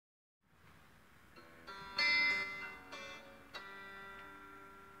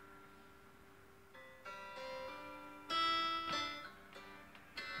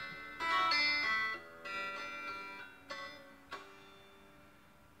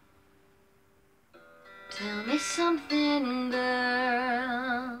Tell me something,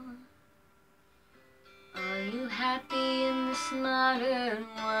 girl. Are you happy in this modern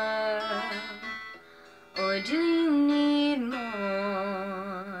world? Or do you need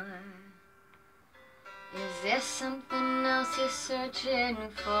more? Is there something else you're searching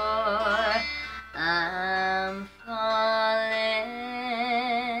for? I'm falling.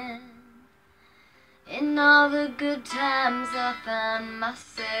 In all the good times I find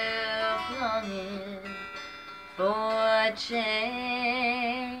myself longing for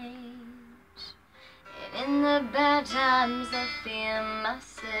change, and in the bad times I fear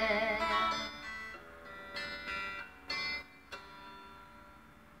myself.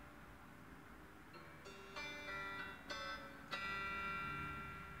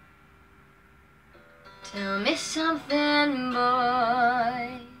 Tell me something,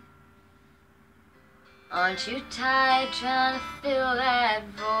 boy. Aren't you tired trying to fill that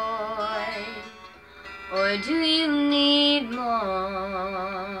void? Or do you need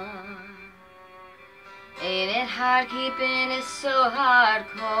more? Ain't it hard keeping it so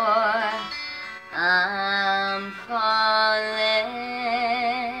hardcore? I'm falling.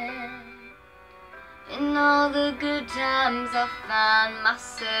 In all the good times I find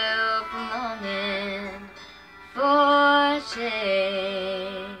myself longing for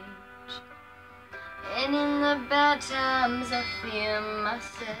change, and in the bad times I fear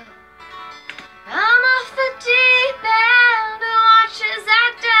myself. I'm off the deep end, watch as I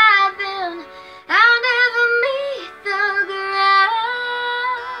dive in. I'll never meet the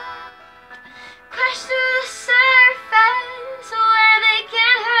ground. Crash through the surface where they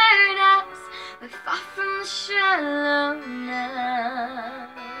can't hurt us. We're far from the shallow now.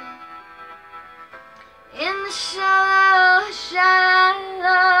 In the shallow,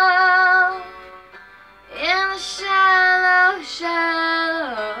 shallow. In the shallow,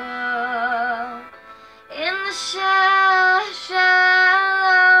 shallow. In the shallow,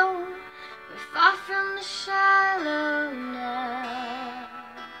 shallow. We're far from the shallow now.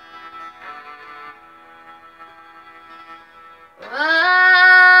 Whoa,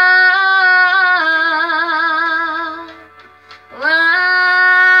 whoa,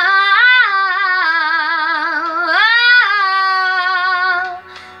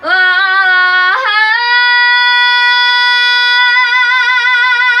 whoa,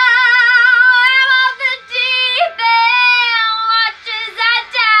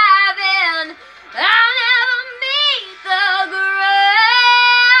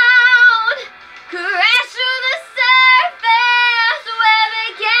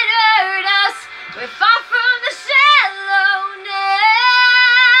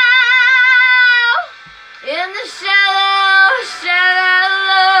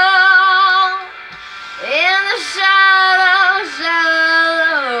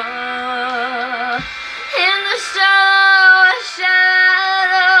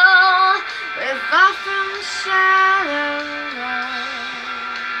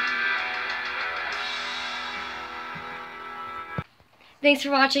 Thanks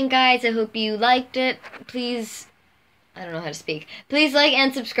for watching, guys. I hope you liked it. Please, I don't know how to speak. Please like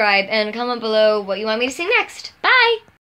and subscribe and comment below what you want me to sing next. Bye!